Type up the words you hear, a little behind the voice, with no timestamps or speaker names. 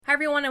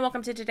everyone, and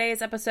welcome to today's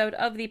episode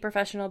of the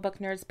Professional Book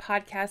Nerds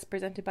podcast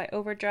presented by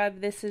Overdrive.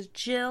 This is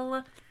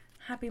Jill.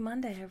 Happy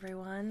Monday,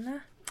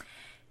 everyone.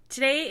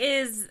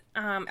 Today's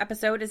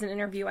episode is an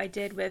interview I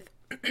did with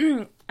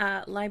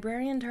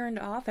librarian turned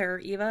author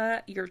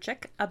Eva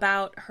Yurchik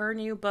about her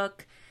new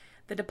book,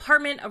 The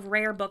Department of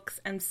Rare Books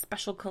and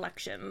Special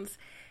Collections.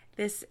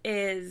 This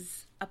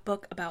is a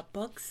book about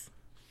books,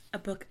 a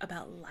book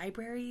about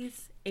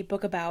libraries, a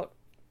book about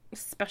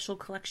special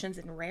collections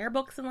and rare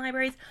books in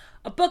libraries,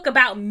 a book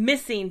about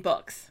missing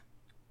books.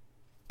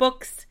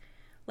 Books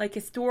like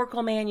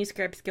historical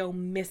manuscripts go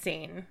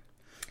missing.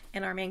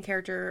 And our main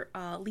character,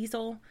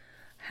 Liesel,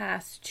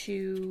 has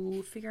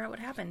to figure out what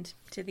happened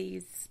to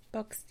these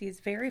books, these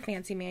very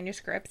fancy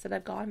manuscripts that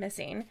have gone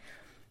missing.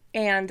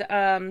 And,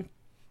 the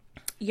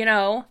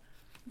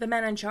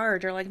men in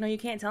charge are like, no, you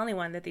can't tell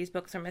anyone that these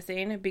books are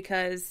missing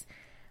because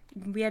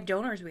we have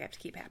donors we have to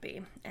keep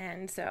happy.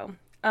 And so,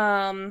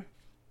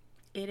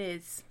 it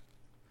is,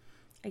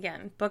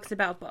 again, books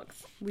about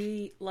books.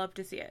 We love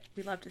to see it.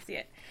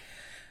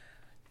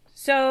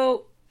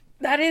 So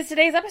that is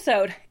today's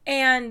episode.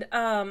 And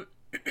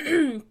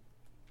if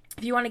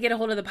you want to get a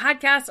hold of the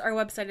podcast, our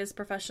website is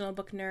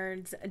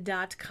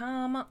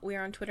professionalbooknerds.com. We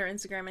are on Twitter,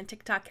 Instagram, and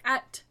TikTok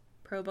at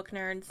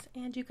ProBookNerds.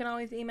 And you can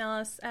always email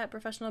us at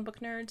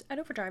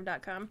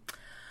professionalbooknerds@overdrive.com.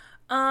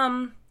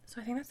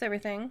 So I think that's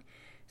everything.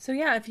 So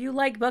yeah, if you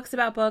like books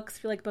about books,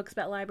 if you like books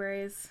about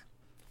libraries,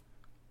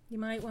 you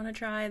might want to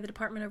try The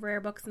Department of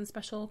Rare Books and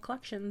Special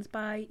Collections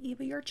by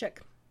Eva Yurchik.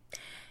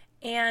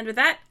 And with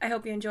that, I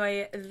hope you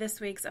enjoy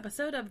this week's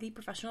episode of the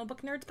Professional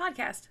Book Nerds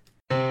podcast.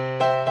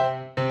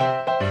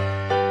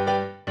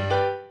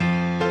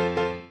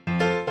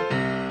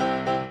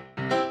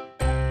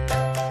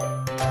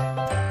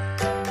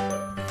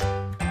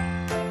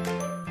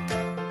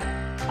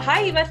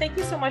 Hi, Eva. Thank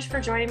you so much for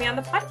joining me on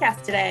the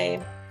podcast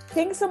today.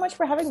 Thanks so much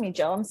for having me,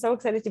 Jill. I'm so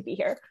excited to be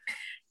here.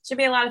 Should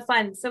be a lot of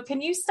fun. So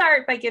can you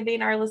start by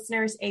giving our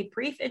listeners a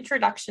brief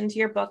introduction to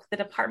your book, The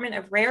Department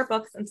of Rare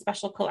Books and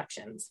Special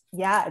Collections?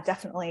 Yeah,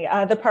 definitely.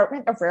 The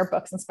Department of Rare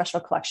Books and Special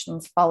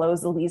Collections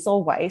follows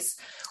Liesel Weiss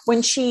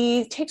when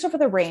she takes over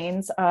the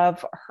reins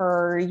of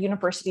her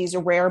university's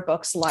rare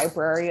books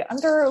library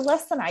under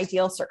less than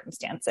ideal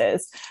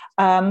circumstances.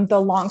 The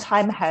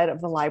longtime head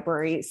of the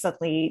library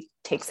suddenly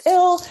takes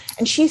ill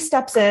and she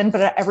steps in,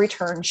 but at every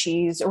turn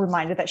she's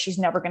reminded that she's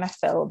never going to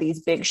fill these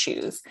big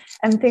shoes,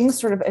 and things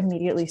sort of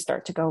immediately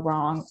start to go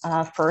wrong.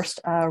 First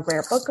a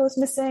rare book goes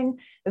missing,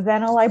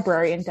 then a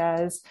librarian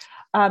does,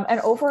 and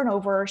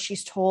over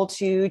she's told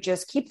to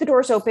just keep the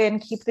doors open,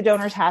 keep the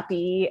donors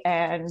happy,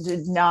 and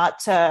not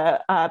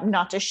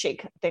to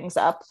shake things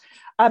up.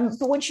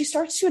 But when she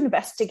starts to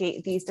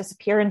investigate these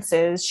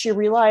disappearances, she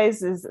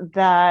realizes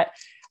that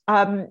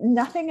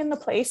nothing in the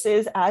place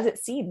is as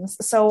it seems.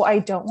 So I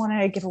don't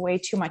want to give away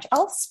too much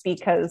else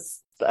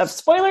because of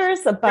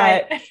spoilers, but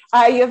right.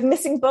 You have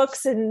missing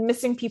books and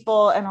missing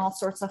people and all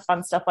sorts of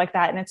fun stuff like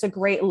that. And it's a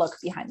great look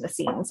behind the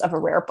scenes of a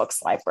rare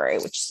books library,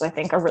 which is, I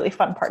think, a really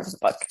fun part of the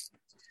book.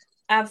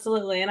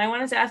 Absolutely. And I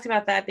wanted to ask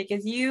about that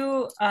because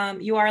you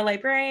are a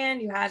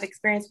librarian, you have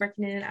experience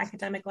working in an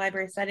academic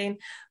library setting,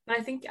 but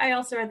I think I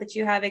also read that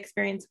you have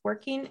experience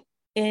working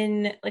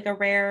in like a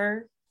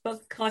rare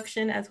book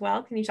collection as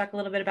well. Can you talk a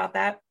little bit about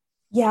that?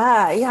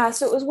 Yeah.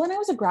 So it was when I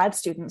was a grad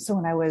student. So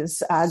when I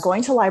was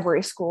going to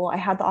library school, I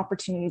had the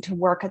opportunity to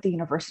work at the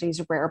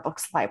university's rare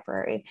books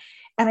library.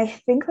 And I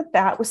think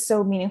that was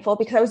so meaningful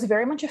because I was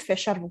very much a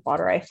fish out of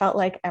water. I felt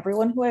like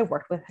everyone who I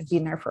worked with had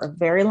been there for a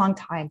very long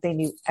time. They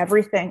knew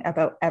everything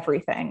about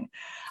everything.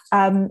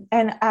 And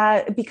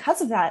because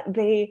of that,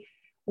 they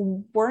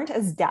weren't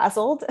as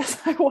dazzled as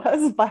I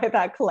was by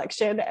that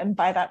collection and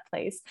by that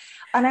place.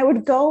 And I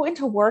would go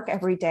into work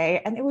every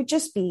day and it would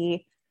just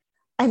be,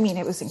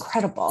 it was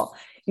incredible.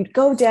 You'd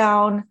go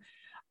down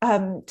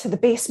to the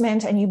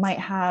basement and you might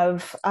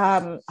have,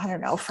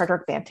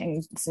 Frederick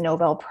Banting's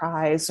Nobel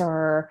Prize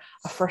or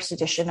a first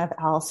edition of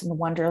Alice in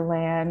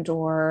Wonderland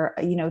or,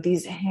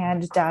 these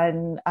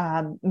hand-done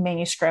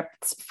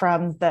manuscripts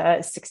from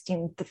the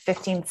 16th, the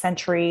 15th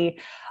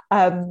century.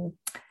 You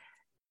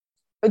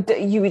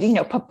would,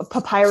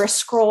 papyrus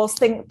scrolls,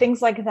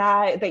 things like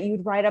that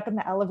you'd ride up in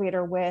the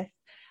elevator with.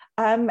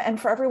 And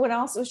for everyone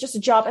else, it was just a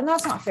job. And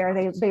that's not fair.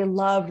 They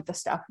loved the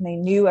stuff and they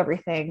knew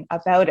everything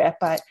about it,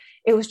 but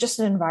it was just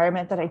an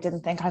environment that I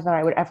didn't think that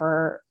I would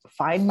ever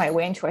find my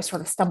way into. I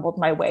sort of stumbled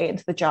my way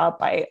into the job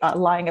by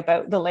lying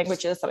about the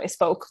languages that I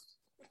spoke.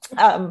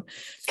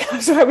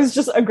 So I was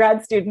just a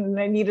grad student and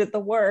I needed the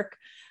work.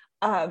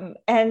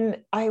 And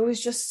I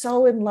was just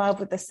so in love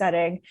with the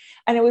setting,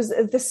 and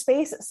the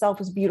space itself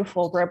was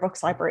beautiful. Rare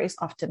books libraries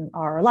often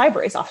are,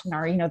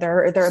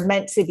 they're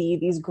meant to be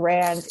these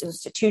grand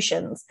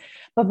institutions,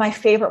 but my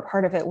favorite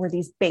part of it were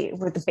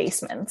the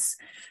basements.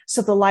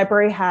 So the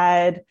library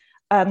had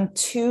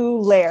two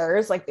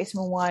layers, like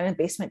basement 1 and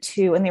basement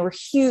 2, and they were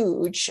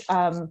huge,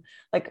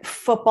 like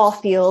football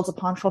fields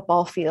upon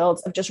football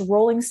fields of just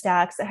rolling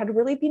stacks that had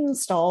really been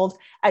installed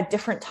at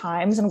different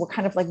times and were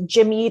kind of like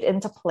jimmied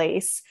into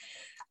place.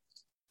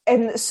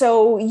 and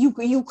so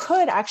you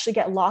could actually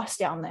get lost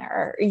down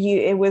there.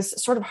 It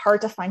was sort of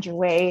hard to find your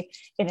way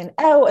in and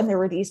out, and there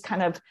were these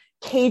kind of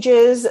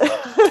cages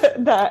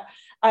that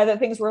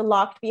things were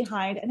locked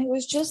behind, and it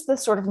was just the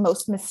sort of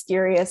most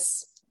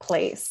mysterious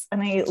place.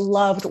 And I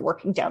loved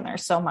working down there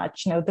so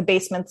much. The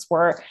basements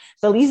were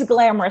the least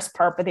glamorous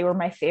part, but they were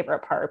my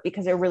favorite part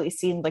because it really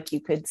seemed like you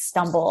could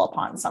stumble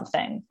upon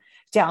something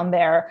down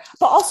there.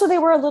 But also they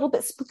were a little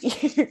bit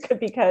spooky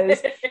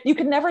because you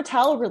could never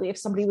tell really if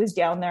somebody was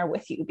down there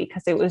with you,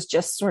 because it was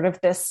just sort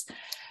of this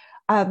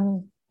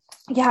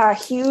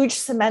huge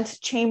cement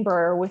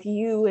chamber with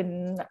you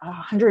and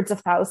hundreds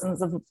of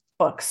thousands of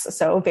books.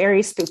 So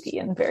very spooky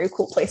and very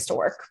cool place to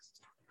work.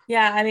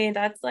 Yeah, I mean,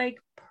 that's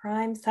like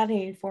prime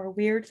setting for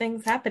weird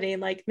things happening,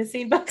 like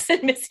missing books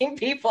and missing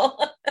people.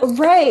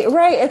 Right.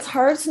 It's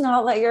hard to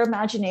not let your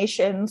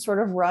imagination sort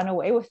of run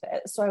away with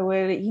it. So I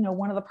would,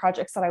 one of the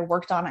projects that I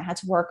worked on, I had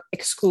to work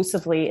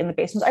exclusively in the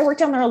basements. I worked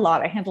down there a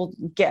lot. I handled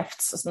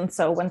gifts. And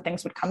so when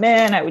things would come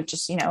in, I would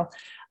just,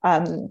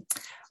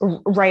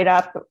 write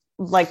up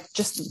like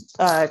just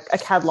a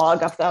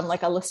catalog of them,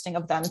 like a listing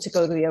of them to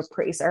go to the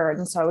appraiser.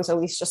 And so I was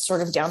always just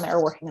sort of down there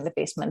working in the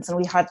basements. And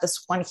we had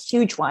this one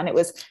huge one. It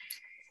was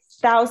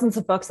thousands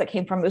of books that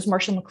came from, it was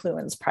Marshall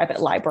McLuhan's private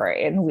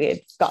library. And we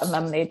had gotten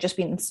them, they'd just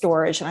been in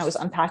storage and I was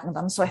unpacking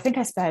them. So I think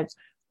I spent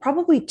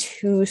probably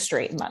 2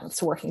 straight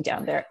months working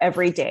down there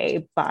every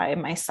day by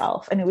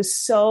myself. And it was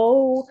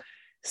so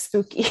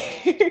spooky.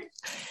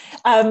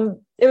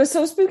 It was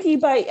so spooky,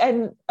 but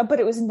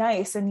it was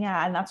nice. And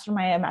that's when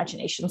my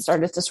imagination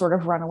started to sort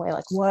of run away.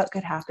 Like, what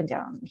could happen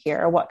down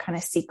here? What kind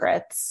of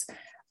secrets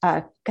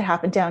could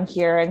happen down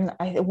here? And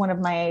one of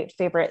my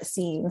favorite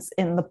scenes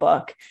in the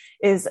book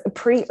is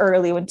pretty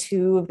early when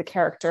 2 of the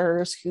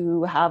characters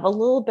who have a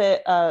little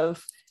bit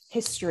of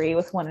history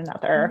with one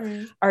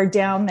another are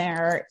down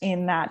there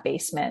in that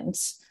basement,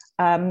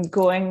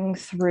 going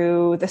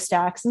through the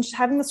stacks and just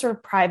having this sort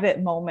of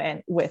private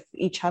moment with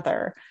each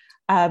other.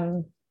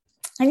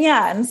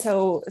 And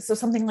so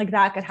something like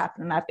that could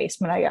happen in that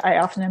basement. I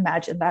often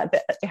imagine that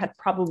it had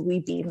probably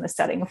been the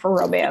setting for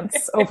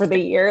romance over the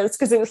years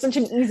because it was such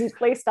an easy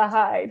place to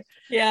hide.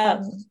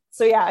 Yeah.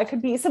 It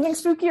could be something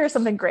spooky or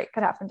something great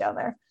could happen down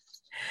there.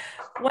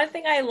 One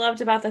thing I loved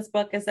about this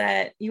book is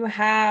that you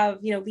have,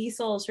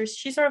 Liesl,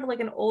 she's sort of like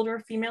an older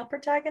female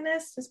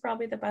protagonist is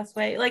probably the best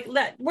way. Like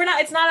that,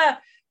 it's not a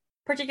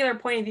particular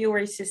point of view where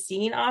it's just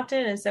seen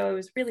often. And so it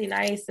was really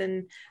nice.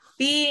 And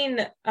being,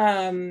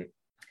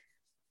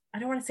 I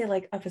don't want to say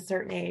like of a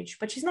certain age,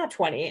 but she's not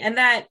 20. And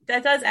that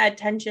does add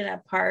tension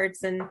at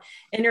parts and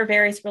in her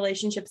various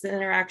relationships and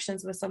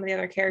interactions with some of the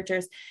other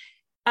characters.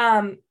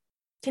 Can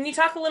you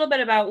talk a little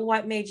bit about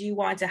what made you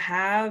want to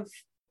have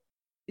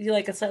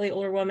like a slightly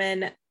older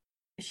woman?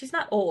 She's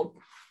not old.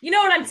 You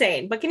know what I'm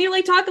saying? But can you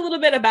like talk a little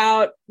bit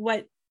about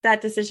what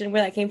that decision,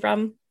 where that came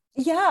from?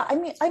 Yeah, I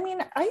mean,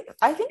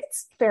 I think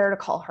it's fair to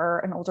call her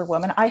an older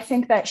woman. I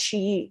think that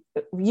she,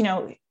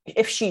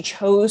 if she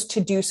chose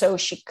to do so,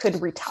 she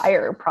could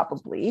retire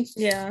probably.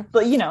 Yeah.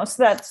 But,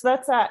 so that's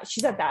that.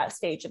 She's at that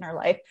stage in her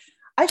life.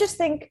 I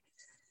think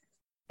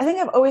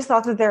I've always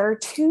thought that there are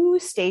 2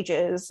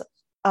 stages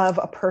of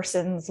a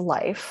person's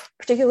life,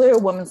 particularly a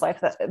woman's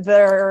life,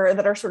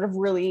 that are sort of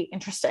really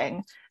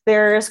interesting.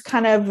 There's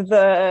kind of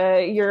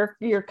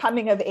your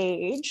coming of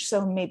age.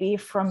 So maybe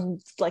from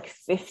like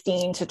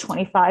 15 to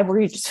 25,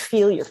 where you just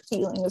feel your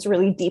feelings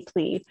really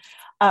deeply.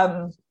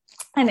 And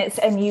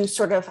you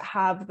sort of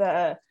have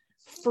the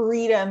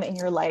freedom in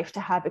your life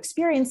to have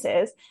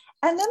experiences.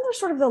 And then there's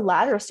sort of the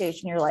latter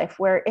stage in your life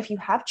where if you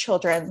have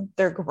children,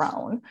 they're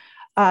grown.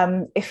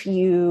 If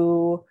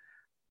you,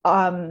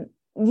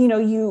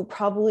 you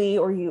probably,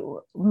 or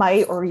you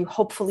might, or you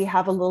hopefully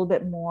have a little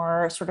bit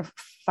more sort of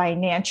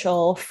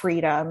financial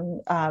freedom.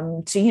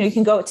 So, you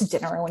can go out to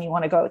dinner when you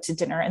want to go out to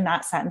dinner in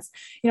that sense.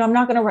 I'm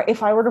not going to write,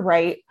 if I were to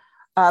write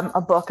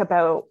a book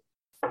about,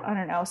 I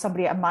don't know,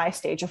 somebody at my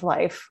stage of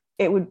life,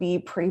 it would be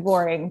pretty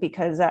boring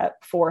because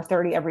at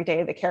 4:30 every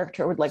day, the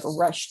character would like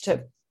rush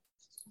to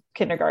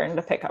kindergarten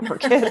to pick up her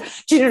kid.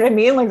 Do you know what I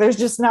mean? Like there's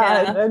just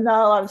not a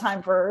lot of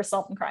time for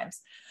solving crimes.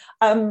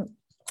 But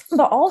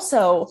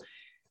also,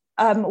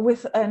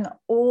 with an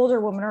older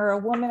woman or a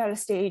woman at a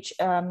stage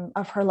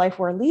of her life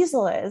where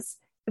Liesl is,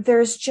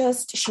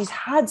 she's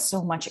had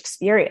so much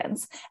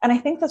experience. And I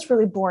think that's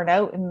really borne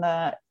out in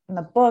the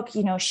book.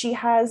 She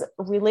has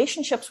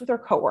relationships with her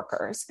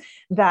coworkers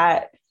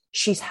that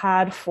she's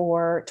had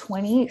for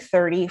 20,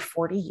 30,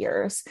 40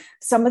 years.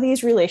 Some of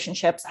these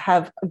relationships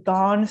have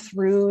gone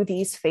through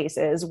these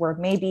phases where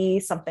maybe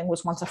something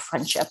was once a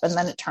friendship and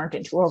then it turned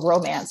into a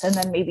romance. And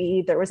then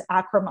maybe there was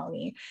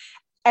acrimony.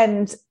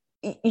 And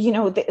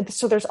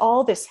so there's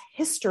all this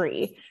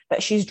history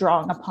that she's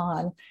drawing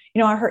upon.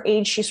 At her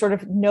age, she sort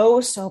of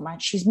knows so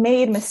much. She's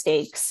made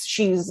mistakes.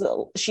 She's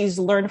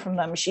learned from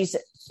them. She's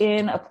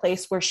in a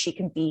place where she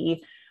can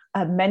be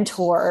a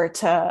mentor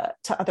to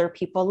other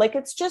people. Like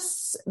it's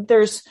just,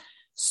 there's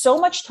so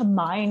much to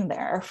mine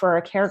there for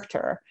a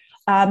character.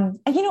 And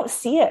you don't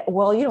see it.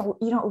 Well, you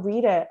don't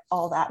read it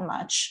all that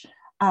much.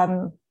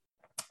 And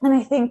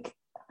I think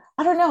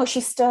I don't know,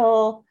 she's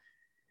still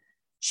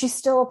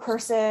a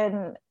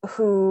person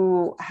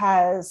who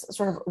has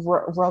sort of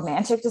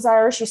romantic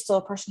desires. She's still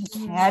a person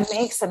who can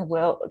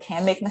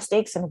make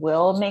mistakes and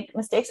will make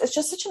mistakes. It's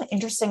just such an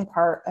interesting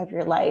part of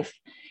your life.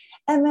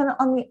 And then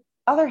on the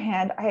other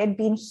hand, I had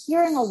been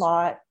hearing a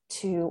lot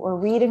or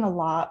reading a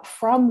lot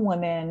from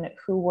women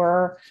who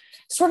were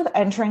sort of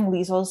entering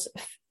Liesel's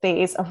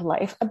phase of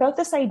life about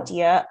this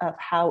idea of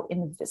how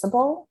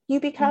invisible you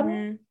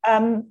become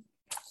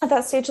at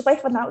that stage of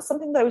life. And that was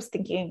something that I was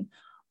thinking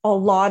a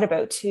lot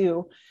about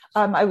too.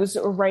 I was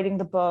writing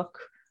the book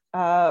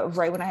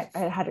right when I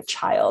had a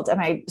child.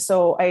 And I've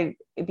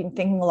been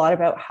thinking a lot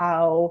about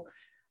how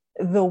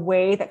the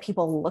way that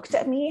people looked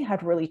at me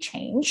had really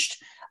changed.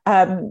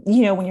 When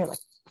you're like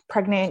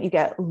pregnant, you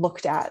get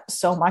looked at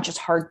so much. It's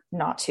hard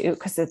not to,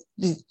 because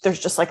there's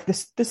just like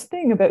this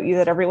thing about you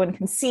that everyone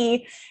can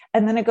see.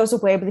 And then it goes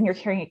away, but then you're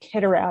carrying a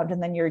kid around,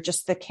 and then you're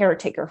just the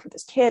caretaker for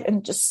this kid.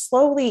 And just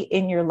slowly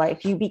in your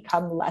life, you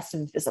become less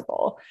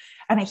visible.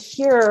 And I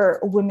hear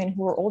women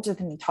who are older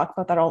than me talk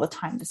about that all the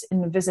time, this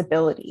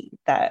invisibility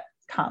that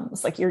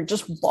comes, like you're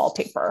just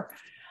wallpaper.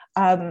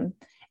 And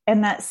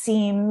that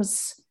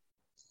seems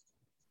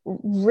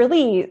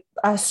really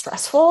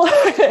stressful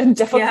and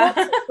difficult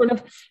to sort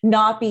of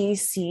not be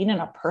seen in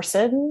a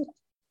person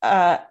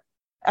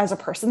as a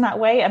person that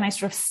way. And I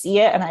sort of see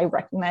it and I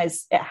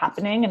recognize it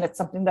happening. And it's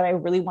something that I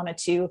really wanted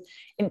to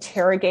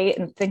interrogate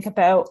and think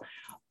about,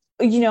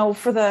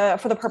 for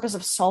the purpose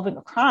of solving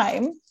a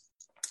crime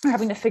or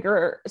having to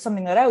figure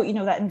something that out.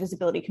 That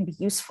invisibility can be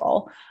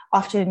useful.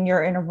 Often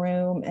you're in a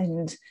room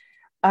and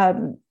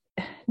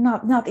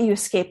not that you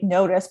escape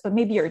notice, but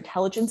maybe your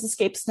intelligence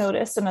escapes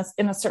notice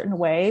in a certain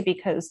way,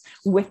 because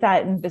with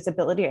that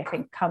invisibility, I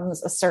think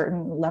comes a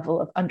certain level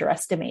of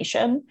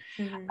underestimation.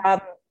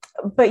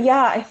 But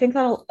yeah, I think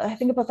about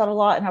that a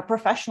lot in a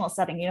professional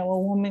setting. A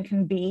woman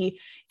can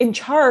be in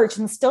charge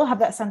and still have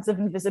that sense of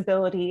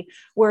invisibility,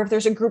 where if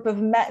there's a group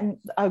of men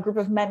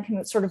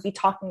can sort of be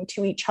talking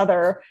to each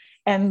other,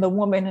 and the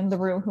woman in the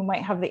room who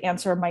might have the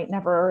answer might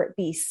never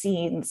be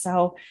seen.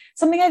 So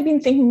something I've been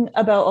thinking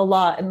about a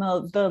lot in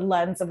the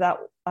lens of that,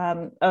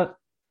 of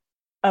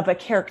a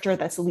character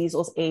that's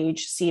Liesel's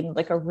age, seemed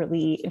like a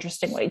really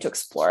interesting way to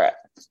explore it.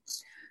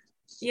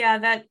 Yeah,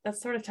 that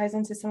sort of ties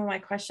into some of my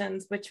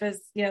questions, which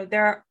was, you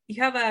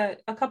have a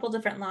couple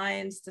different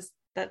lines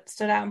that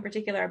stood out in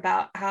particular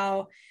about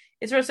how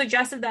it sort of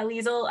suggested that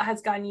Liesel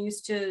has gotten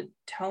used to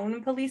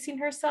tone policing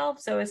herself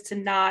so as to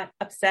not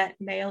upset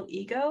male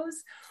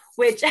egos,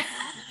 which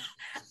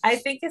I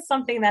think is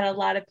something that a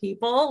lot of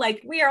people,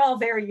 like, we are all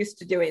very used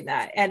to doing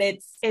that. And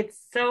it's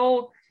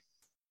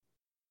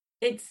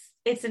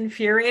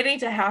infuriating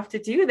to have to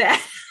do that.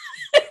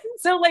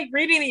 So like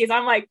reading these,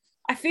 I'm like,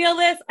 I feel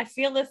this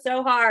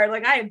so hard.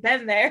 Like I have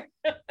been there.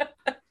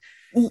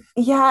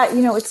 Yeah,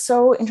 it's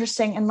so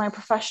interesting. In my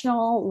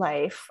professional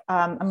life,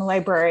 I'm a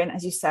librarian,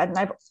 as you said, and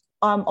I've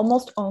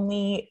almost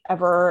only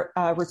ever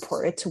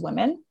reported to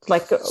women.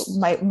 Like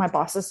my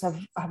bosses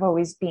have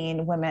always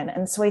been women.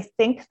 And so I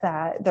think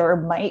that there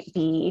might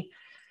be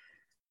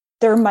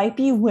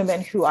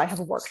women who I have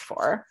worked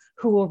for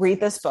who will read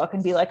this book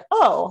and be like,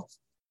 oh,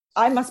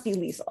 I must be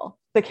Liesel.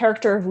 The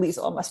character of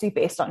Liesel must be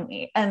based on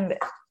me. And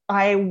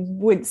I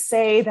would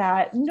say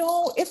that,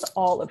 no, it's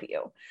all of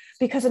you,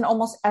 because in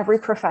almost every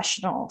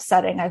professional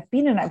setting I've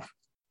been in, I've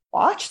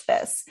watched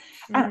this.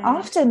 And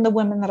often the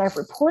women that I've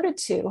reported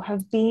to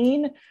have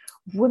been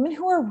women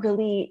who are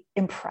really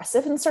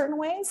impressive in certain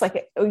ways.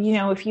 Like,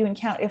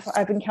 if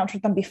I've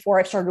encountered them before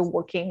I started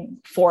working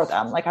for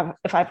them, like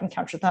if I've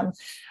encountered them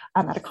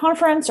at a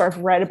conference, or I've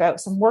read about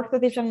some work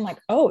that they've done, I'm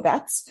like, oh,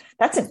 that's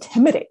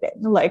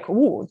intimidating. Like,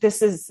 ooh,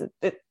 this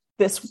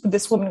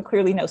woman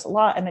clearly knows a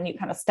lot. And then you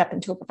kind of step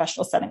into a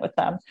professional setting with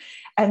them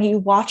and you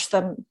watch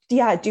them,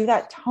 do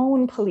that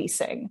tone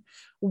policing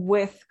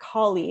with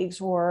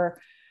colleagues,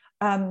 or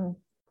have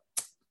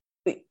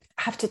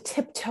to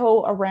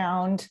tiptoe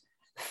around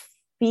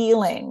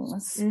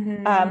feelings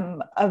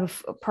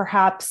of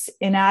perhaps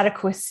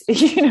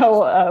inadequacy,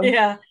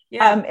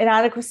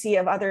 inadequacy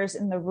of others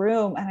in the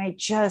room. And I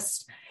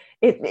just,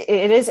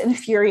 it is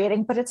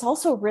infuriating, but it's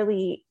also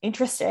really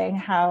interesting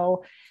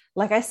how,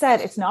 like I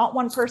said, it's not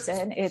one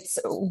person. It's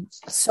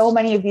so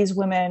many of these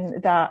women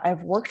that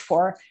I've worked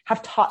for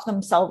have taught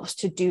themselves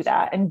to do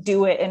that and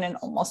do it in an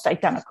almost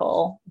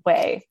identical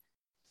way.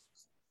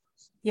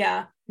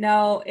 Yeah,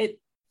 no, it's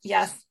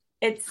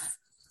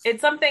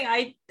something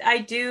I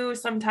do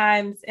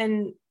sometimes.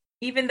 And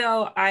even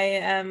though I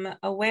am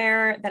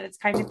aware that it's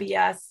kind of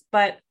BS,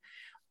 but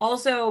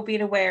also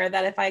being aware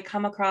that if I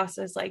come across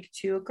as like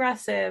too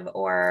aggressive,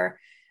 or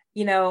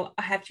I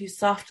have to use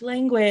soft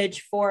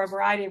language for a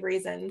variety of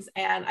reasons,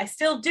 and I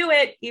still do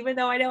it, even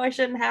though I know I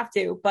shouldn't have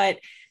to, but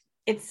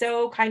it's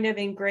so kind of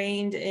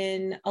ingrained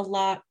in a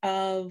lot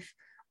of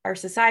our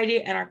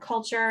society and our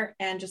culture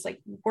and just like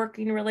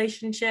working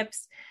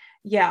relationships.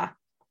 Yeah.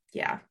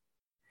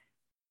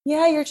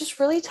 You're just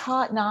really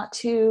taught not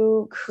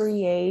to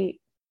create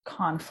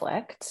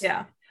conflict.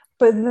 Yeah.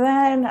 But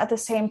then at the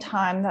same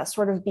time, that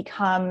sort of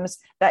becomes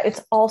that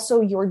it's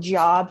also your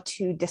job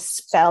to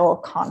dispel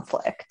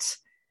conflict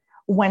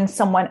when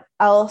someone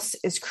else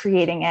is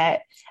creating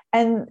it.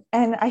 And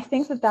I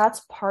think that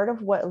that's part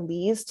of what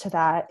leads to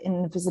that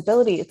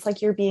invisibility. It's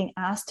like you're being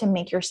asked to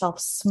make yourself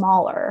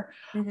smaller.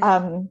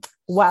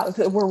 Wow,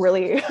 we're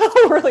really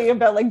really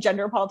about like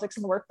gender politics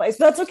in the workplace.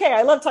 That's okay.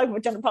 I love talking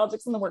about gender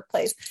politics in the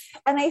workplace.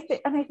 And I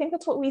think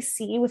that's what we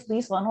see with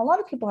Liesl. And a lot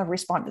of people have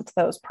responded to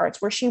those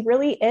parts where she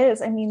really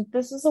is. I mean,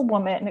 this is a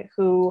woman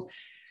who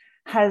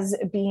has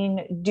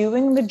been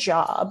doing the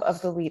job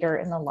of the leader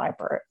in the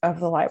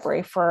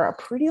library for a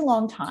pretty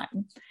long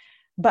time,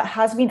 but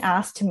has been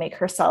asked to make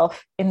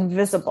herself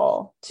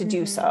invisible to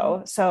do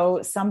so.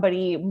 So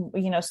somebody,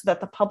 so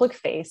that the public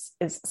face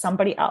is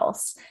somebody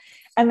else.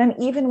 And then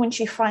even when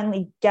she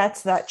finally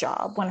gets that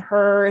job, when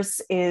hers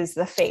is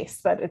the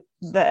face that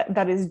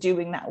is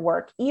doing that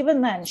work, even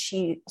then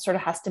she sort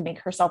of has to make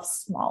herself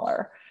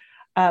smaller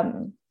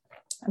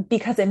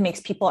because it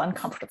makes people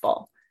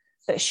uncomfortable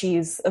that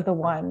she's the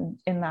one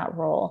in that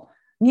role.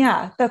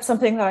 Yeah, that's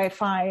something that I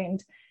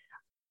find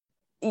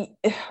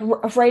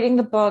writing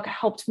the book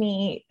helped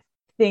me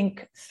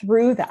think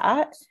through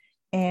that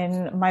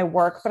in my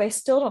work, but I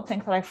still don't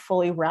think that I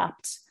fully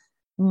wrapped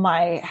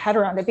my head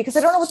around it because I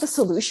don't know what the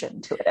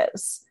solution to it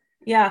is.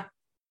 Yeah.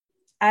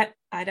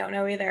 I don't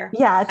know either.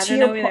 Yeah.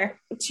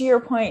 To your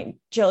point,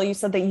 Jill, you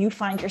said that you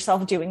find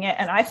yourself doing it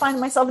and I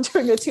find myself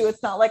doing it too.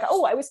 It's not like,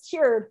 oh, I was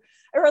cured.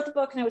 I wrote the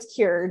book and I was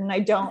cured. And I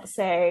don't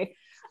say,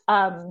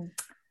 I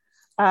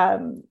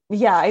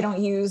don't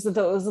use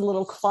those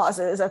little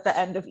clauses at the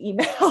end of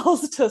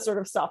emails to sort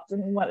of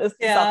soften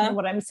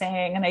what I'm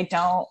saying. And I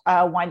don't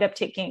wind up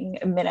taking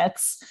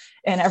minutes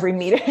in every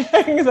meeting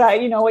that,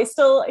 I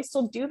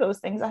still do those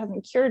things. That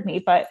hasn't cured me,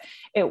 but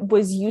it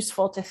was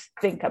useful to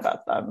think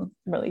about them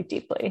really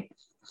deeply.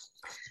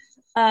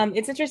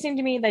 It's interesting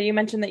to me that you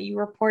mentioned that you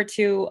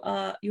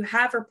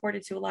have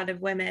reported to a lot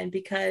of women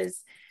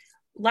because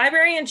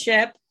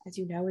librarianship, as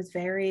you know, is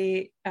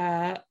very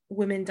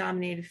women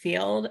dominated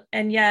field.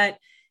 And yet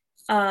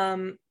a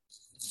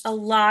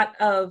lot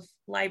of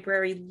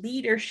library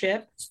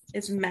leadership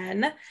is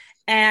men.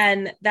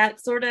 And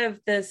that's sort of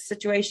the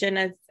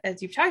situation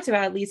as you've talked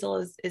about,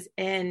 Liesl is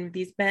in.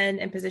 These men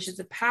in positions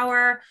of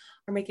power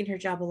are making her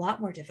job a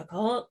lot more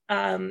difficult,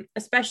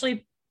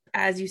 especially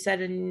as you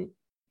said in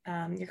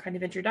your kind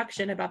of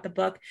introduction about the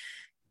book.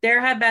 There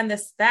had been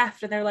this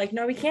theft and they're like,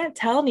 no, we can't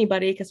tell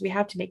anybody because we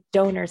have to make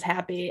donors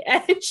happy.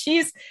 And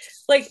she's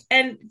like,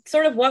 and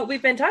sort of what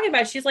we've been talking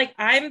about, she's like,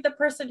 I'm the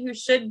person who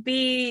should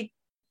be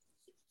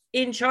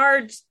in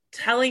charge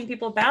telling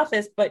people about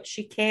this, but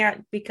she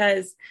can't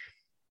because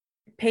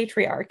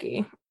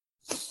patriarchy.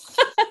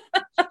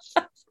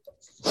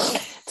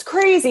 It's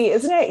crazy,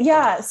 isn't it?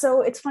 Yeah.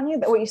 So it's funny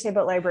that what you say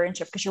about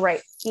librarianship, because you're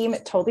right,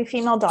 totally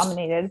female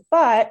dominated.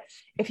 But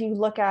if you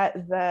look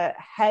at the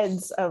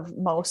heads of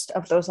most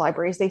of those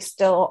libraries, they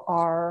still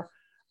are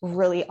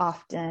really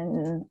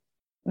often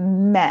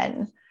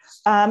men.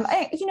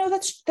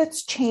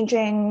 That's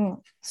changing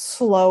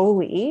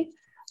slowly.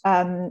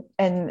 And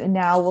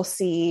now we'll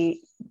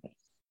see,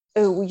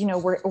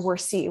 we're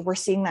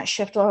seeing that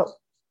shift a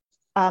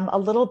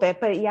little bit,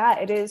 but yeah,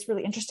 it is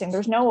really interesting.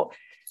 There's no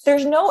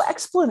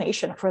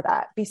explanation for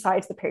that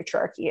besides the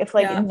patriarchy. If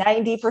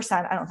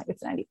 90%, I don't think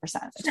it's 90%,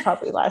 it's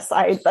probably less.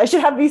 I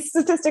should have these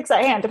statistics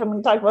at hand if I'm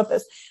going to talk about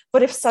this,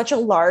 but if such a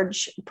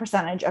large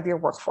percentage of your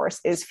workforce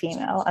is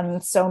female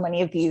and so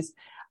many of these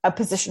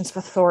positions of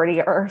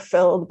authority are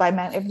filled by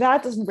men, if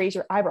that doesn't raise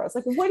your eyebrows,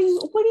 like what do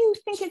you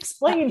think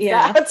explains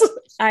that?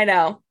 I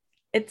know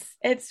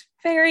it's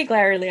very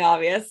glaringly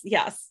obvious.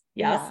 Yes.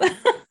 Yeah.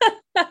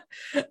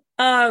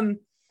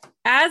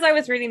 As I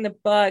was reading the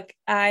book,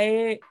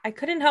 I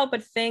couldn't help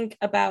but think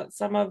about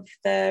some of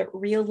the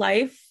real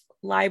life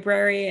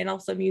library and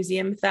also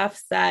museum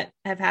thefts that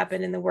have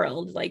happened in the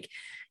world. Like,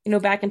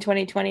 back in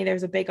 2020,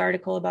 there's a big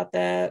article about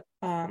the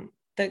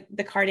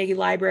Carnegie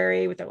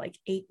Library with their like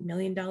 $8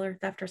 million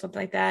theft or something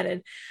like that.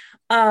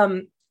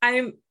 And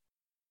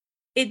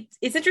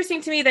it's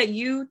interesting to me that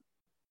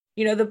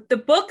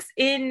the books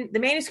in the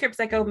manuscripts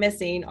that go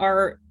missing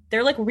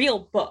they're like real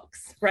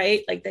books,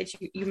 right? Like that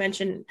you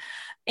mentioned.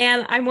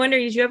 And I'm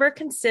wondering, did you ever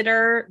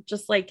consider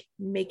just like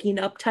making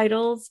up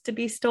titles to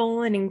be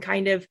stolen and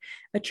kind of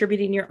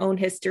attributing your own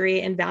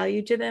history and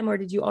value to them? Or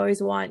did you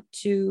always want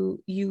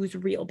to use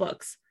real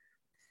books?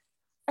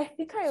 I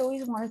think I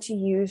always wanted to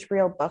use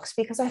real books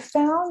because I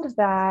found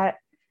that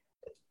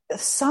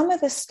some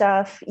of the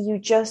stuff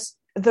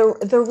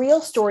the real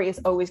story is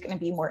always going to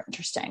be more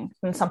interesting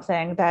than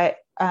something that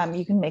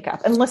you can make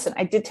up. And listen,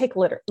 I did take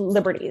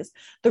liberties.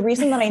 The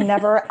reason that I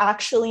never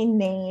actually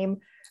name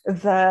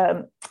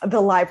the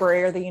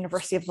library or the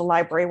university of the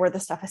library where the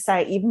stuff is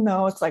set, even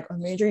though it's like a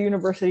major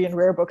university and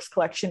rare books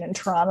collection in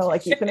Toronto,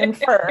 like you can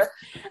infer,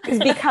 is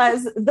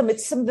because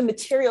some of the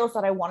materials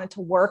that I wanted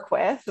to work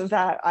with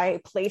that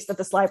I placed at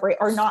this library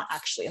are not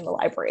actually in the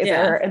library.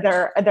 Yeah.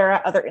 They're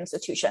at other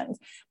institutions.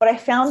 But I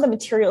found the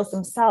materials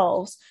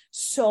themselves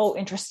so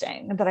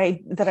interesting that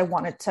I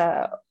wanted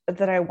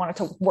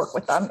to work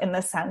with them in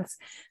this sense.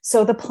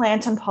 So the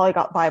Plant and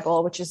Polyglot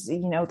Bible, which is,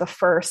 the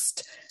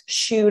first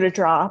shoe to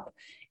drop,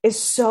 is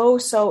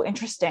so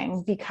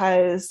interesting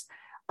because,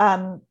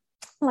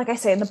 like I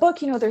say in the book,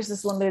 there's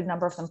this limited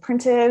number of them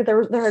printed.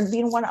 There had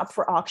been one up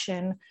for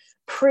auction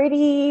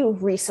pretty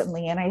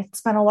recently, and I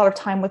spent a lot of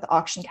time with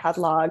Auction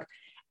Catalog.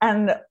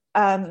 And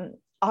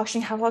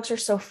auction catalogs are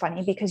so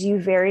funny because you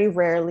very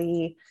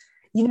rarely,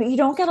 you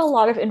don't get a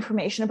lot of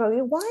information about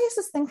why is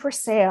this thing for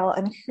sale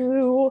and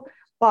who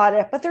bought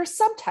it, but there's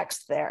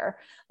subtext there.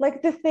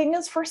 Like the thing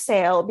is for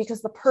sale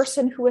because the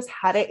person who has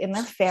had it in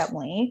their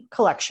family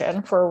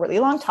collection for a really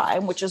long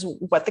time, which is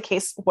what the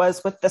case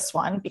was with this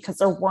one, because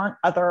there weren't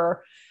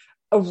other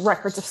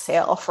records of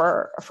sale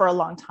for a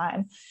long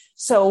time.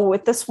 So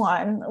with this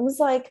one, it was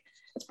like,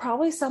 it's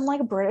probably some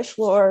like British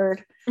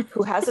lord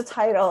who has a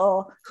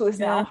title, who is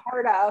now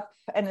hard up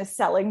and is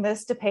selling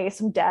this to pay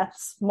some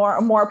debts.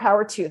 More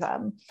power to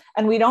them.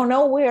 And we don't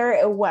know where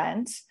it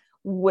went.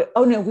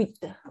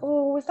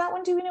 Was that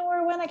one? Do we know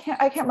where it went?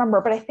 I can't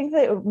remember, but I think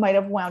that it might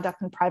have wound up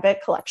in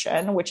private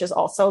collection, which is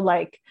also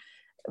like,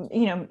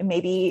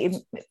 maybe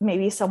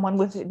someone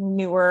with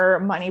newer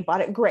money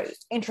bought it. Great,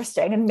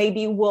 interesting, and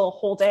maybe we'll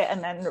hold it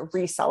and then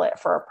resell it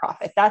for a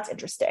profit. That's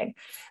interesting.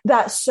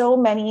 That so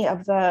many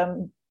of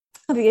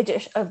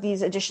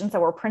these editions that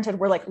were printed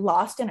were like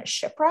lost in a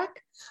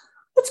shipwreck.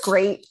 That's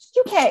great.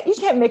 You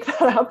can't make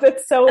that up.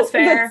 That's so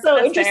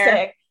interesting.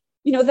 Fair.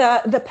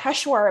 The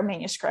Peshawar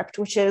manuscript,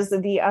 which is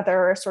the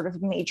other sort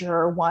of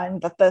major one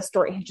that the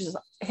story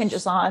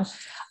hinges on,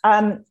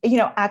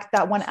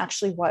 that one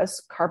actually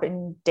was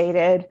carbon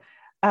dated.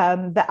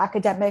 The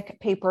academic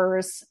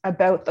papers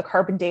about the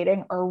carbon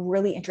dating are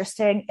really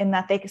interesting in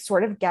that they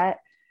sort of get,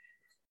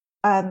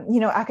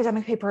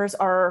 academic papers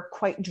are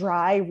quite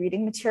dry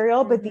reading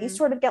material, but these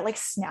sort of get like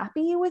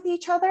snappy with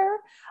each other,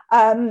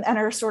 and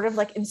are sort of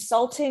like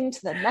insulting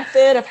to the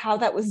method of how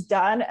that was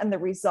done and the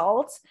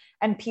results.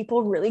 And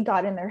people really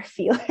got in their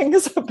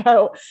feelings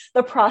about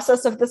the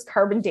process of this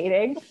carbon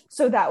dating.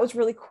 So that was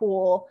really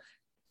cool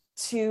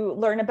to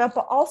learn about,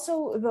 but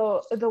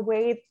also the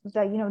way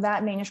that,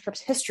 that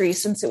manuscript's history,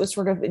 since it was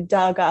sort of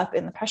dug up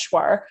in the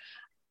Peshawar,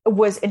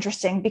 was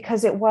interesting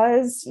because it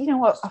was,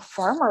 a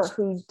farmer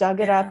who dug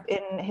it up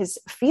in his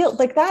field.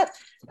 Like that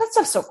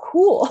stuff's so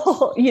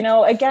cool.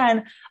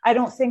 Again, I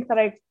don't think that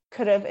I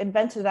could have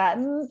invented that.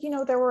 And,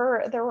 there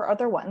were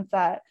other ones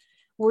that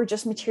were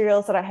just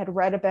materials that I had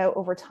read about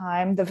over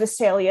time. The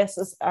Vesalius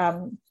is,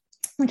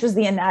 which is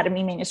the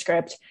anatomy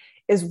manuscript,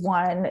 is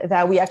one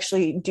that we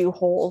actually do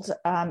hold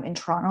in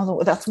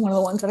Toronto. That's one of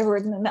the ones that I've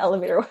ridden in the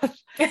elevator with.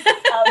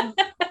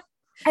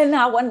 And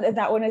that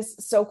one is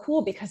so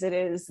cool because it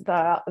is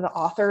the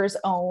author's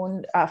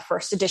own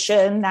first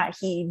edition that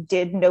he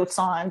did notes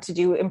on to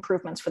do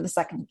improvements for the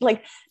second.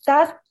 Like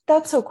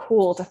that's so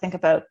cool to think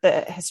about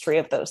the history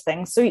of those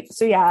things.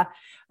 So yeah,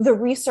 the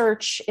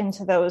research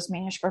into those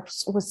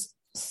manuscripts was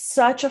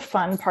such a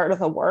fun part of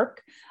the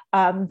work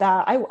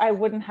that I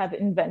wouldn't have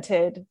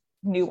invented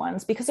new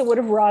ones because it would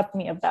have robbed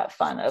me of that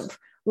fun of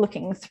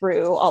looking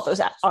through all those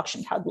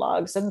auction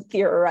catalogs and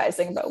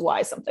theorizing about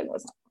why something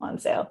was on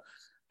sale.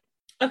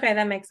 Okay,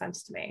 that makes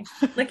sense to me.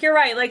 Like, you're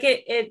right. Like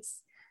it's,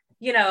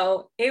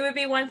 it would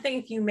be one thing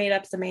if you made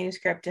up some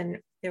manuscript and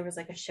there was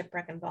like a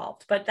shipwreck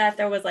involved, but that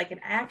there was like an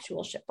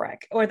actual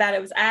shipwreck or that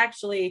it was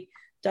actually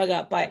dug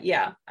up. But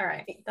yeah, all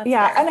right. That's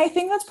fair. And I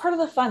think that's part of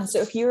the fun. So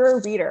if you're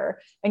a reader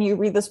and you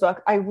read this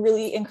book, I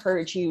really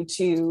encourage you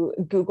to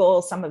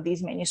Google some of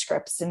these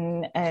manuscripts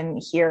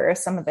and hear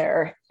some of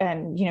their,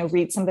 and,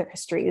 read some of their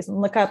histories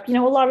and look up, a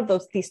lot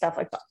of these stuff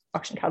like the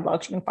auction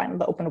catalogs you can find on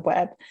the open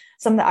web.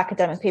 Some of the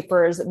academic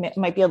papers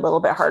might be a little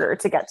bit harder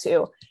to get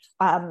to.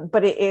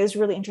 But it is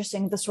really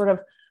interesting, the sort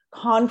of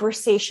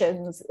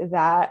conversations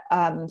that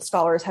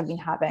scholars have been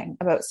having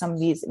about some of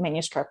these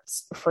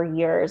manuscripts for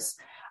years.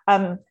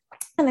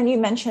 And then you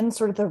mentioned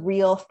sort of the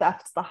real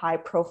thefts, the high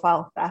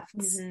profile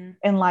thefts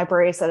in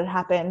libraries that had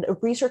happened.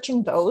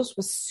 Researching those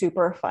was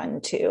super fun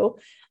too.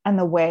 And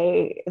the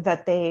way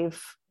they've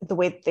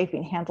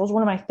been handled.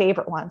 One of my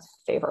favorite ones.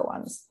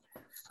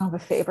 I have a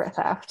favorite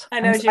theft. I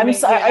know. I'm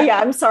sorry. Yeah,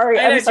 I'm sorry.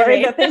 I'm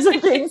sorry that things are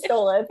being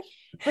stolen.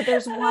 But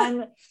there's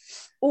one.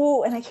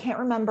 Oh, and I can't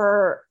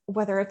remember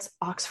whether it's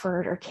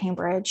Oxford or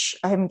Cambridge.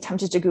 I'm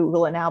tempted to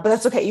Google it now, but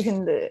that's okay. You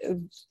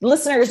can,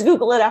 listeners,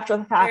 Google it after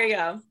the fact. There you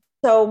go.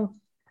 So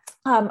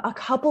a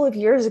couple of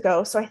years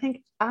ago, so I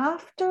think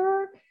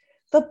after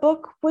the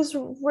book was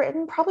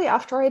written, probably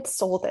after I'd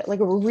sold it, like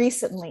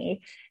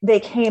recently, they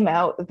came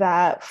out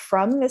that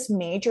from this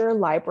major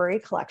library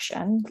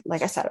collection,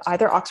 like I said,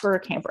 either Oxford or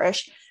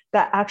Cambridge,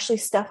 that actually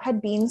stuff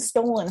had been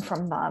stolen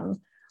from them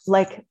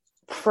like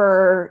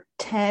for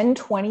 10,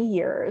 20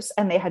 years,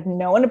 and they had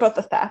known about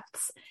the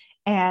thefts,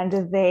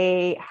 and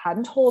they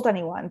hadn't told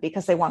anyone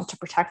because they wanted to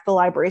protect the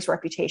library's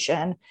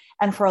reputation.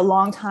 And for a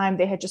long time,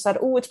 they had just said,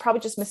 oh, it's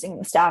probably just missing in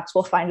the stacks.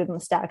 We'll find it in the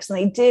stacks. And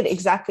they did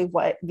exactly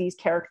what these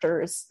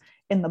characters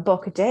in the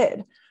book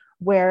did,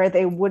 where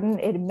they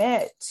wouldn't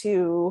admit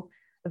to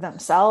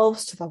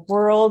themselves, to the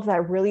world,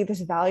 that really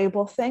this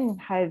valuable thing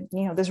had,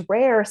 this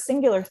rare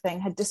singular thing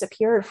had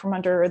disappeared from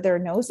under their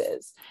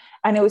noses.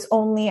 And it was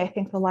only, I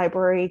think the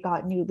library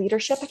got new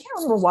leadership. I can't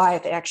remember why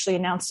they actually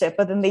announced it,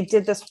 but then they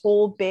did this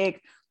whole big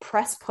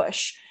press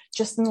push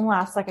just in the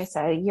last, like I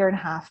said, a year and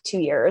a half, 2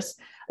 years,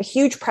 a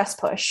huge press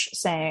push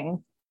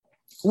saying,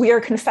 we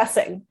are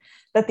confessing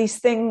that these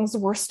things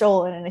were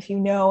stolen. And if you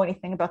know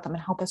anything about them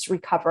and help us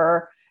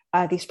recover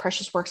these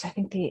precious works, I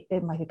think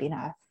it might have been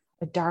a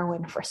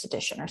Darwin first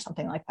edition or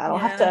something like that.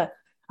 Yeah.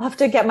 I'll have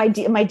to get my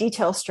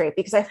details straight,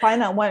 because I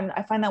find that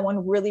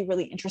one really,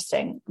 really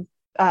interesting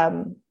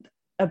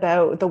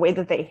about the way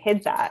that they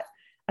hid that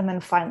and then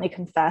finally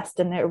confessed.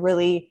 And it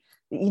really,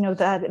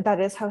 that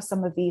is how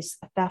some of these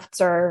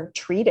thefts are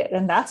treated.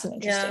 And that's an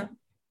interesting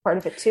part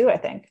of it too, I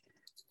think.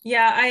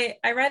 Yeah.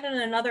 I read in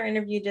another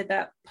interview you did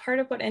that part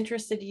of what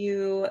interested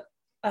you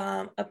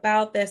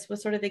about this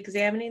was sort of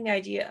examining the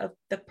idea of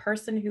the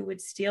person who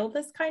would steal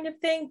this kind of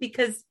thing,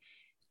 because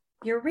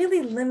you're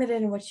really limited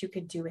in what you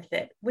could do with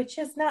it, which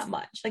is not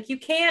much. Like you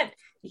can't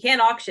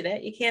auction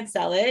it. You can't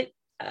sell it.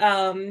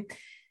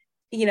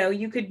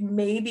 You could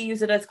maybe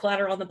use it as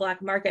collateral on the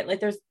black market.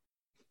 Like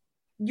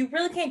you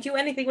really can't do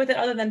anything with it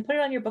other than put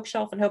it on your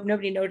bookshelf and hope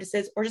nobody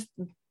notices, or just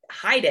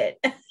hide it.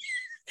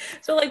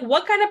 So like,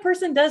 what kind of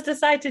person does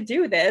decide to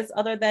do this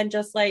other than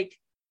just like,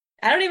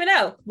 I don't even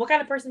know what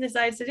kind of person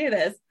decides to do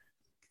this?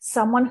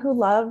 Someone who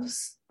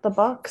loves the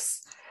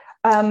books.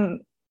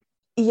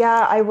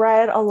 Yeah, I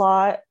read a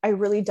lot. I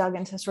really dug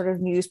into sort of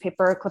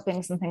newspaper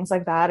clippings and things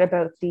like that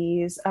about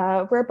these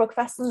rare book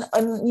fests,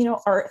 and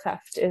art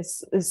theft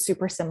is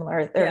super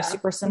similar. They're a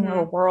super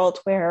similar world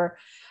where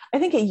I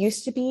think it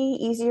used to be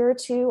easier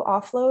to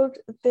offload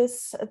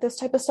this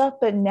type of stuff,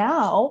 but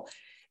now,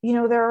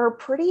 there are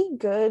pretty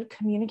good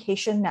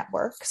communication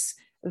networks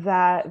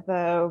that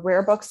the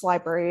rare books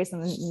libraries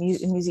and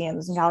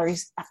museums and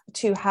galleries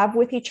to have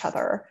with each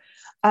other.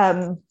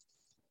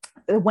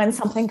 When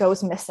something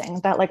goes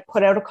missing, that like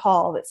put out a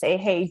call that say,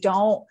 hey,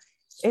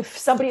 if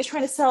somebody is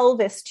trying to sell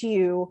this to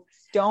you,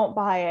 don't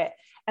buy it.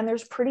 And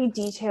there's pretty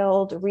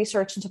detailed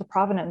research into the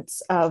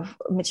provenance of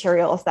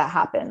material if that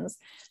happens.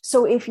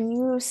 So if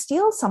you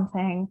steal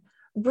something,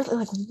 really,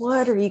 like,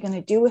 what are you going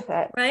to do with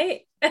it?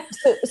 Right.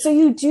 So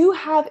you do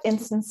have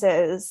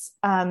instances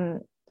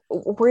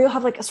where you'll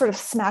have like a sort of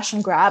smash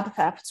and grab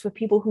thefts with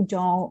people who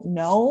don't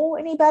know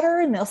any better,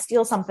 and they'll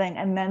steal something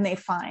and then they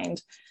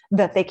find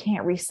that they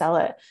can't resell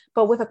it.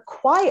 But with a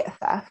quiet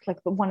theft,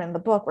 like the one in the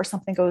book where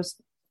something goes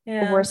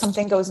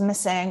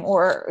missing,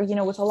 or,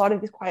 with a lot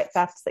of these quiet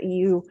thefts that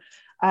you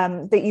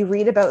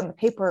read about in the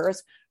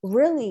papers,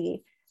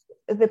 really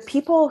the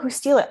people who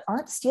steal it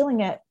aren't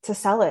stealing it to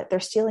sell it. They're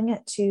stealing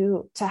it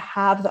to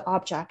have the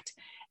object.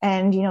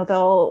 And,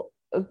 they'll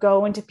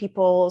go into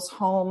people's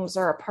homes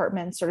or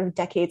apartments sort of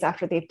decades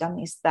after they've done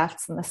these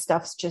thefts, and the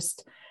stuff's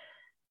just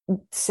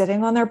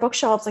sitting on their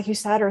bookshelves, like you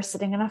said, or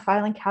sitting in a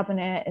filing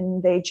cabinet,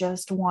 and they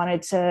just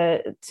wanted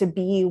to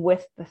be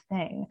with the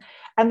thing.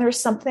 And there's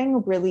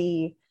something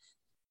really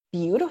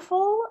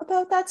beautiful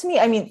about that to me.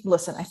 I mean,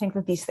 listen, I think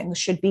that these things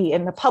should be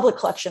in the public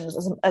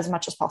collections as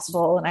much as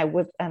possible. And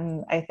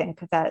I think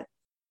that,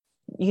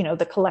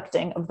 the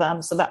collecting of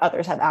them so that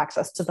others have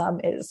access to them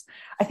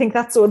I think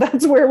that's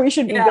where we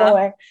should be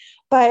going.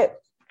 But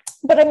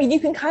I mean, you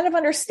can kind of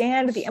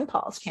understand the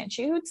impulse, can't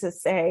you? To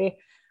say,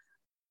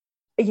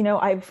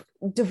 I've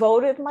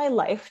devoted my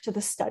life to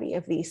the study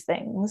of these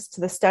things,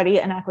 to the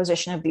study and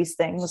acquisition of these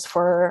things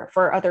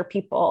for other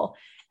people,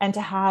 and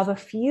to have a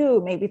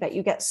few maybe that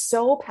you get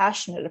so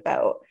passionate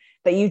about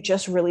that you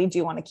just really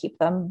do want to keep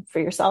them for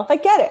yourself. I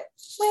get it.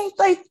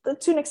 Like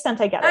to an extent,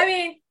 I get it. I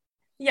mean,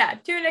 yeah,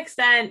 to an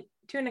extent,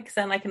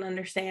 I can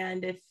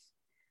understand, if,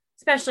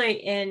 especially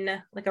in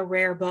like a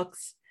rare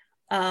books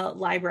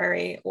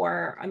library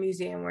or a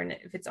museum, where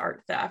if it's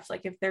art theft,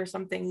 like if there's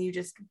something you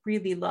just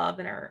really love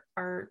and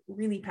are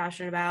really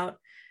passionate about,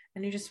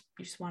 and you just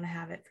want to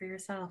have it for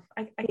yourself.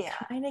 I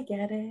kind of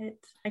get it.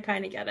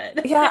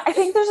 Yeah, I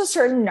think there's a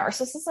certain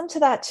narcissism to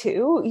that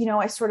too.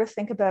 I sort of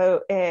think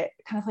about it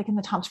kind of like in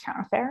the Thomas Crown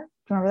Affair.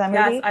 Do you remember that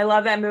movie? Yes, I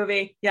love that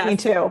movie. Yeah, me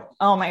too.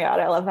 Oh my God,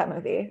 I love that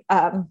movie.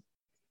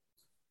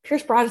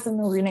 Pierce Brosnan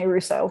and Rene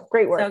Russo.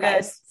 Great work,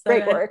 guys.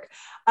 Great work.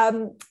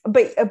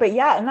 But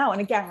yeah, no,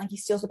 and again, like he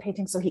steals the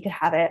painting so he could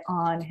have it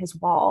on his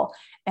wall.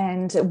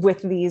 And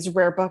with these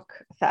rare book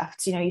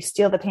thefts, you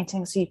steal the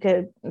painting so you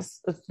could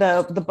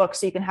the book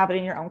so you can have it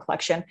in your own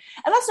collection.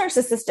 And that's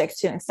narcissistic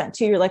to an extent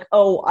too. You're like,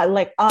 oh,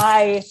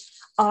 I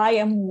I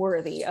am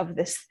worthy of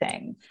this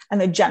thing,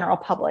 and the general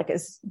public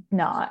is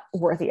not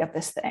worthy of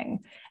this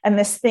thing. And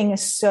this thing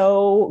is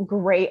so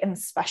great and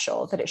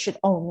special that it should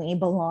only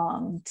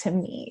belong to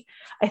me.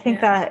 I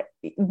think that,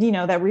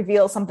 that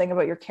reveals something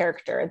about your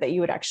character, that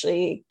you would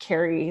actually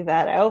carry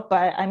that out.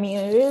 But I mean,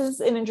 it is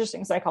an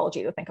interesting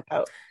psychology to think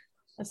about.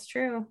 That's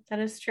true. That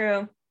is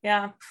true.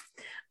 Yeah.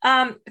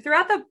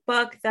 Throughout the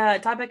book, the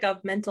topic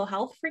of mental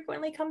health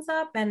frequently comes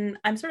up, and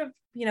I'm sort of,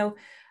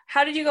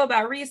 how did you go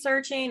about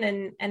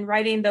researching and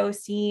writing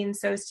those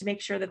scenes so as to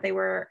make sure that they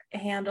were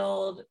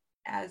handled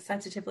as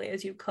sensitively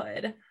as you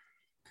could?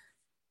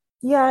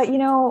 Yeah,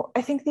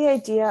 I think the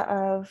idea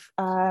of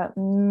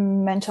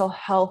mental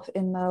health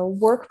in the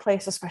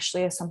workplace,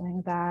 especially, is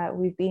something that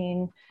we've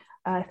been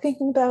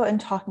thinking about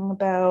and talking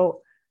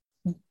about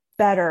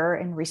better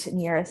in recent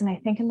years. And I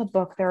think in the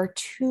book, there are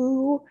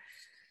two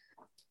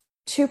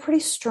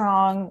pretty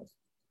strong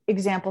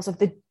examples of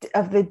the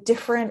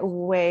different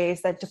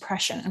ways that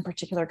depression in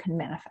particular can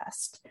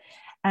manifest.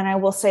 And I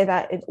will say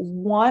that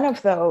one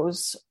of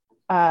those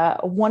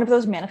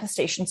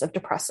manifestations of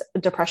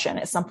depression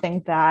is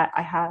something that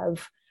I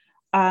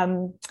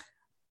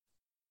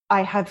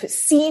have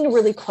seen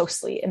really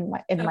closely in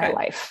my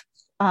life.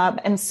 And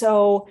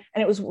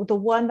it was the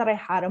one that I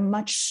had a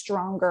much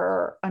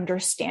stronger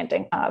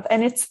understanding of.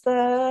 And it's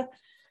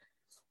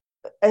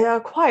a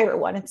quieter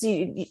one. It's,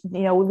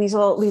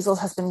 Liesel's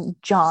husband,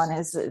 John,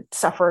 has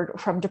suffered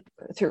from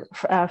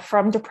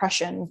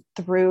depression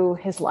through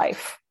his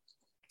life.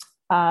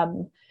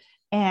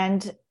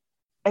 And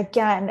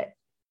again,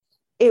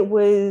 it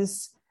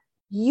was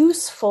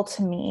useful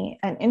to me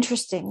and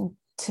interesting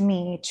to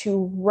me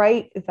to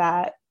write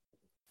that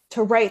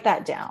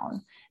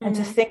down and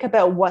to think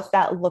about what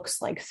that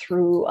looks like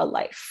through a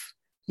life,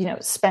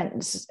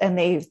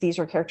 these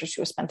were characters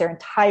who have spent their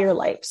entire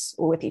lives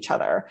with each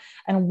other,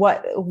 and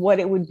what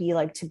it would be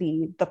like to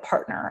be the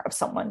partner of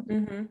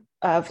someone,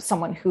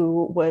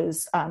 who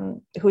was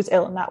ill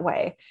in that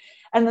way.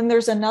 And then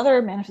there's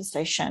another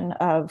manifestation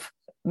of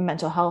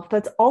mental health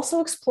that's also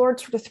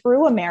explored sort of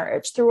through a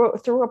marriage, through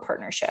a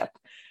partnership.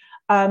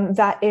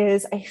 That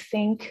is, I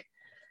think,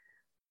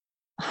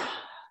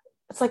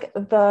 it's like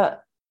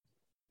the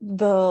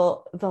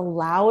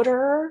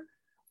louder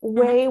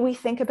way we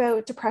think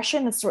about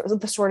depression is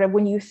sort of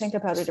when you think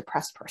about a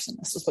depressed person,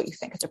 this is what you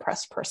think a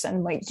depressed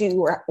person might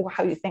do, or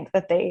how you think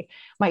that they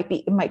might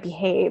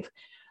behave.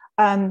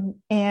 And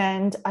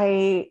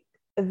I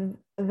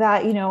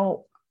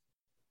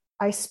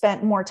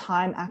spent more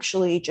time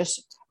actually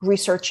just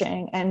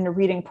researching and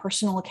reading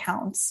personal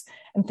accounts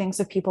and things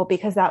of people,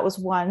 because that was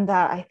one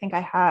that I think I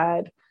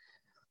had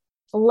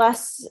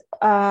less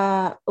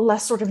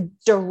sort of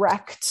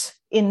direct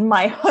in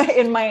my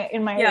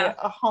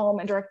home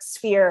and direct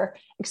sphere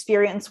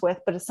experience with,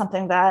 but it's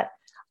something that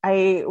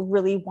I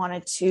really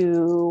wanted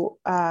to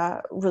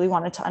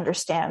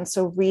understand.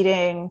 So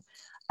reading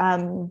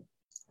Miriam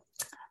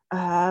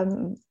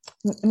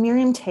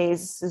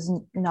Tay's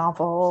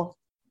novel,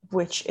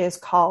 which is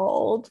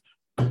called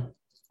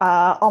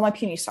All My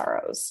Puny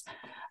Sorrows,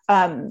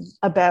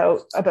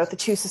 about the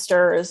two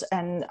sisters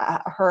and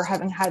her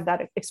having had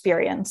that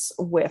experience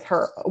with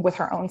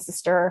her own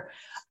sister.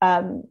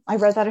 I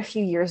read that a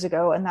few years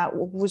ago, and that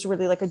was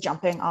really like a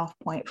jumping off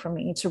point for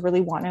me to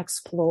really want to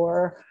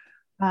explore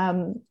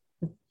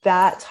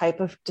that type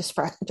of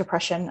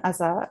depression as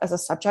a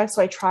subject.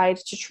 So I tried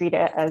to treat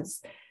it as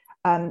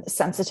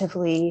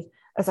sensitively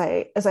as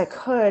I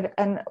could.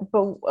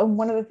 But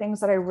one of the things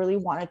that I really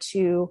wanted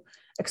to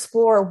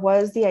explore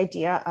was the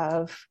idea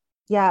of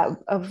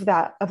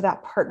that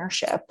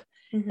partnership,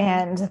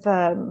 and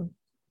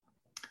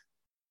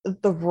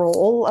the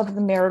role of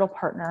the marital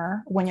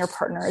partner when your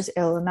partner is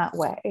ill in that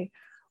way,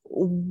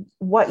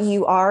 what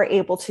you are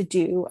able to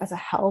do as a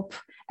help,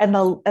 and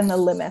the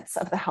limits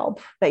of the help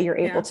that you're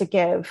able to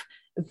give,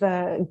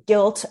 the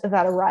guilt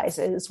that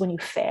arises when you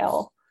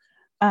fail,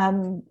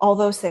 all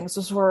those things.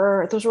 Those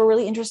were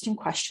really interesting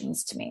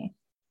questions to me.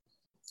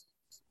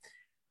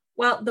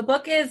 Well, the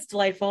book is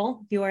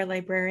delightful. If you are a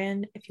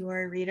librarian, if you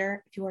are a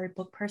reader, if you are a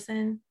book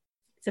person,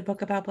 it's a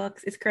book about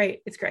books. It's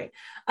great. It's great.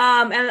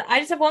 And I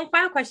just have one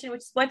final question,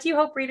 which is, what do you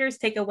hope readers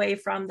take away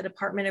from the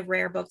Department of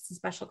Rare Books and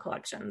Special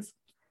Collections?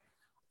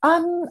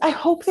 I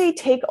hope they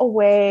take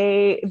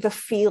away the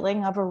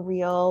feeling of a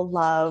real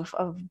love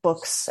of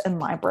books and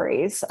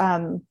libraries.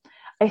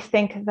 I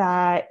think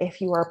that if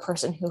you are a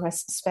person who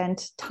has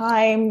spent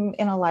time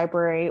in a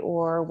library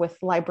or with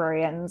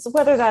librarians,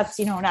 whether that's,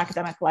 an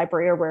academic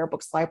library or rare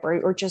books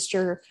library, or just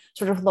your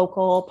sort of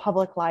local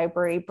public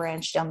library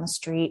branch down the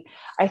street,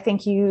 I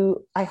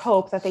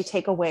hope that they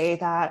take away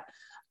that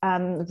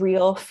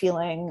real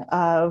feeling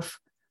of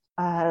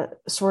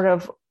sort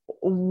of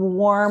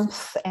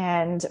warmth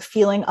and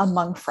feeling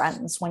among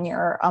friends when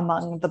you're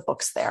among the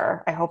books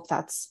there. I hope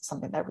that's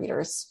something that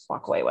readers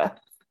walk away with.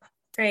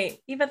 Great.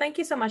 Eva, thank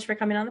you so much for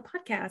coming on the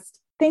podcast.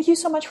 Thank you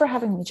so much for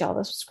having me, Jill.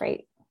 This was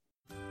great.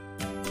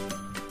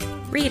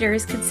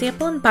 Readers can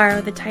sample and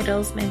borrow the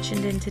titles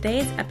mentioned in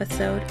today's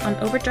episode on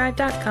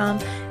overdrive.com,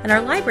 and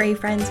our library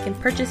friends can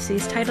purchase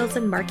these titles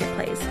in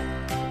Marketplace.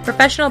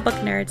 Professional Book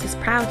Nerds is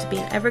proud to be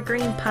an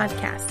Evergreen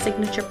Podcast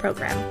signature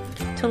program.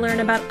 To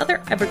learn about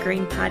other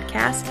Evergreen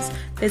podcasts,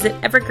 visit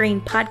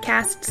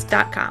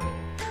evergreenpodcasts.com.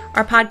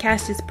 Our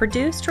podcast is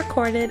produced,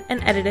 recorded,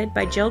 and edited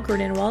by Jill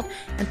Grunenwald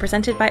and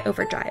presented by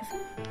Overdrive.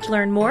 To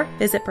learn more,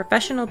 visit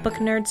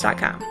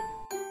professionalbooknerds.com.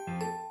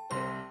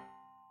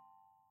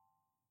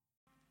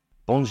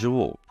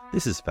 Bonjour,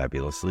 this is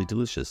Fabulously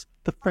Delicious,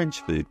 the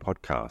French food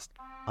podcast.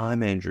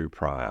 I'm Andrew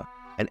Pryor,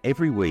 and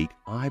every week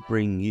I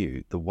bring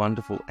you the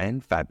wonderful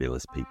and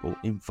fabulous people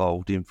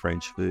involved in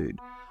French food,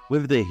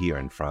 whether they're here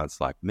in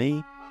France like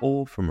me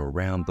or from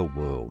around the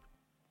world.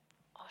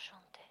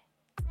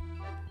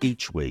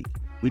 Each week,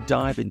 we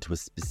dive into a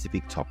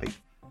specific topic,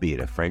 be it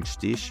a French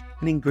dish,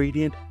 an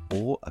ingredient,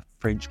 or a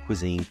French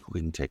cuisine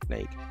cooking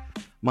technique.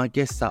 My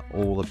guests are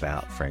all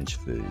about French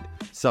food,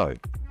 so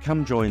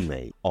come join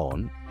me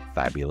on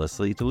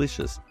Fabulously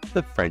Delicious,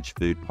 the French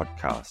food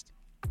podcast.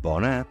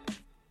 Bon app!